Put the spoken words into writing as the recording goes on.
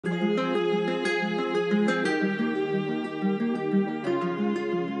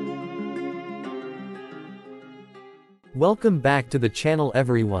Welcome back to the channel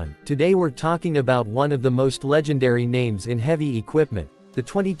everyone. Today we're talking about one of the most legendary names in heavy equipment, the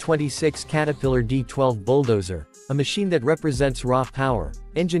 2026 Caterpillar D12 Bulldozer, a machine that represents raw power,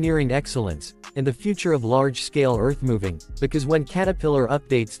 engineering excellence, and the future of large-scale earthmoving, because when Caterpillar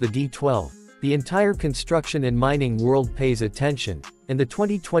updates the D12, the entire construction and mining world pays attention, and the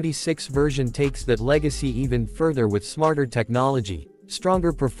 2026 version takes that legacy even further with smarter technology,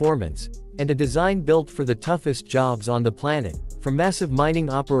 stronger performance, and a design built for the toughest jobs on the planet, from massive mining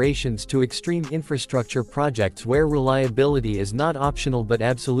operations to extreme infrastructure projects where reliability is not optional but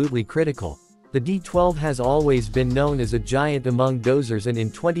absolutely critical. The D12 has always been known as a giant among dozers, and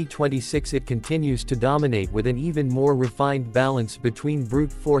in 2026 it continues to dominate with an even more refined balance between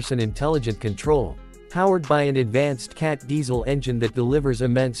brute force and intelligent control. Powered by an advanced Cat diesel engine that delivers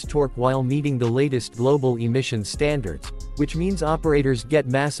immense torque while meeting the latest global emission standards, which means operators get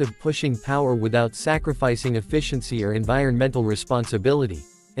massive pushing power without sacrificing efficiency or environmental responsibility.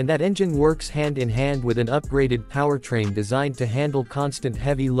 And that engine works hand in hand with an upgraded powertrain designed to handle constant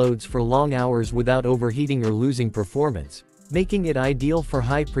heavy loads for long hours without overheating or losing performance, making it ideal for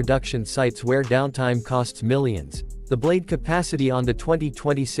high production sites where downtime costs millions. The blade capacity on the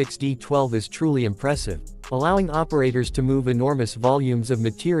 2026 D12 is truly impressive, allowing operators to move enormous volumes of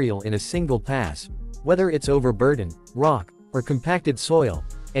material in a single pass, whether it's overburden, rock, or compacted soil,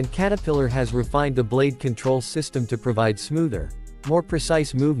 and Caterpillar has refined the blade control system to provide smoother, more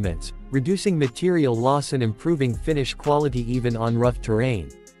precise movements, reducing material loss and improving finish quality even on rough terrain.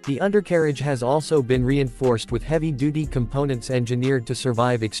 The undercarriage has also been reinforced with heavy-duty components engineered to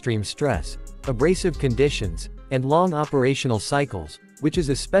survive extreme stress, abrasive conditions, and long operational cycles, which is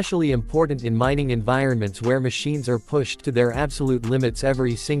especially important in mining environments where machines are pushed to their absolute limits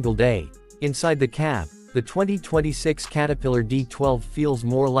every single day. Inside the cab, the 2026 Caterpillar D12 feels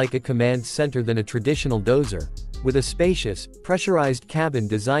more like a command center than a traditional dozer, with a spacious, pressurized cabin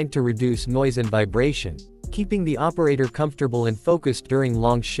designed to reduce noise and vibration, keeping the operator comfortable and focused during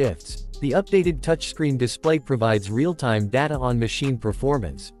long shifts. The updated touchscreen display provides real-time data on machine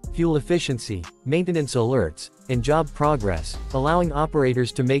performance, fuel efficiency, maintenance alerts, and job progress, allowing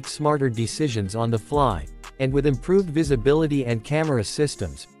operators to make smarter decisions on the fly. And with improved visibility and camera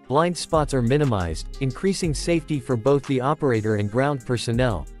systems, blind spots are minimized, increasing safety for both the operator and ground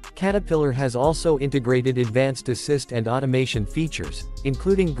personnel. Caterpillar has also integrated advanced assist and automation features,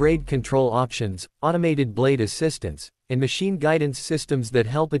 including grade control options, automated blade assistance, and machine guidance systems that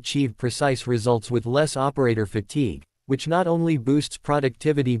help achieve precise results with less operator fatigue, which not only boosts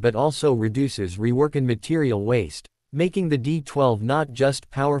productivity but also reduces rework and material waste, making the D12 not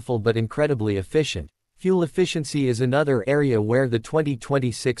just powerful but incredibly efficient. Fuel efficiency is another area where the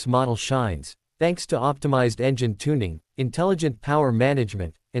 2026 model shines, thanks to optimized engine tuning, intelligent power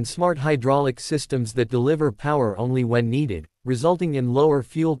management, and smart hydraulic systems that deliver power only when needed, resulting in lower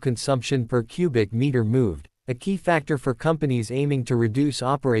fuel consumption per cubic meter moved, a key factor for companies aiming to reduce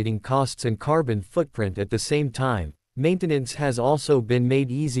operating costs and carbon footprint at the same time. Maintenance has also been made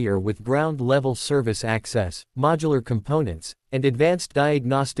easier with ground-level service access, modular components, and advanced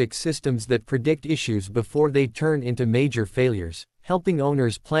diagnostic systems that predict issues before they turn into major failures, helping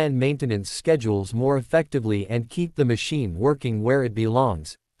owners plan maintenance schedules more effectively and keep the machine working where it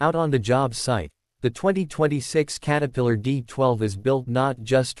belongs, out on the job site. The 2026 Caterpillar D12 is built not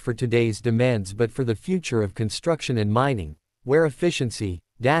just for today's demands but for the future of construction and mining, where efficiency,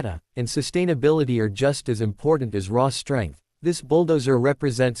 data, and sustainability are just as important as raw strength. This bulldozer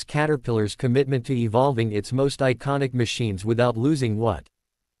represents Caterpillar's commitment to evolving its most iconic machines without losing what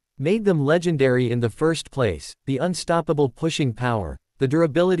made them legendary in the first place: the unstoppable pushing power, the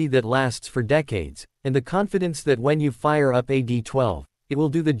durability that lasts for decades, and the confidence that when you fire up a D12, it will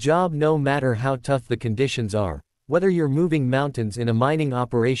do the job no matter how tough the conditions are. Whether you're moving mountains in a mining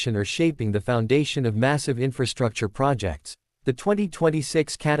operation or shaping the foundation of massive infrastructure projects, the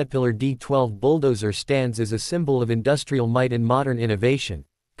 2026 Caterpillar D12 Bulldozer stands as a symbol of industrial might and modern innovation,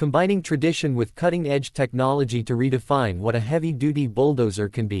 combining tradition with cutting-edge technology to redefine what a heavy-duty bulldozer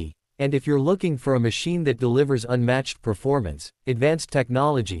can be. And if you're looking for a machine that delivers unmatched performance, advanced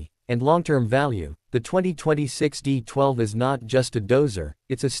technology, and long-term value, the 2026 D12 is not just a dozer,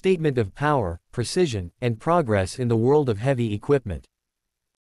 it's a statement of power, precision, and progress in the world of heavy equipment.